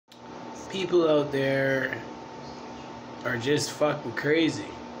People out there are just fucking crazy.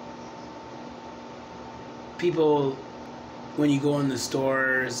 People, when you go in the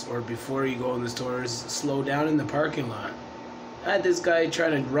stores or before you go in the stores, slow down in the parking lot. I had this guy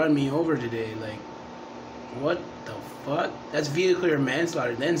trying to run me over today. Like, what the fuck? That's vehicular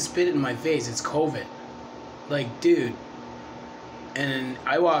manslaughter. Then spit it in my face. It's COVID. Like, dude. And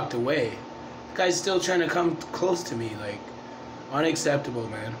I walked away. The guy's still trying to come close to me. Like, unacceptable,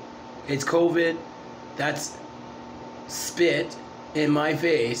 man. It's COVID. That's spit in my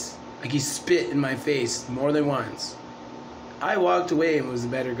face. Like, he spit in my face more than once. I walked away and was a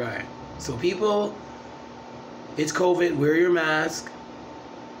better guy. So people, it's COVID. Wear your mask.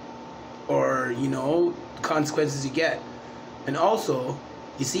 Or, you know, consequences you get. And also,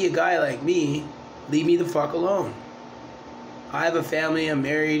 you see a guy like me, leave me the fuck alone. I have a family. I'm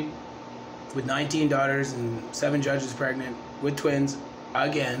married with 19 daughters and 7 judges pregnant with twins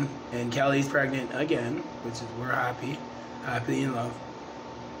again. And Kelly's pregnant again, which is, we're happy in love.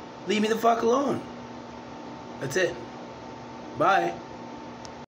 Leave me the fuck alone. That's it. Bye.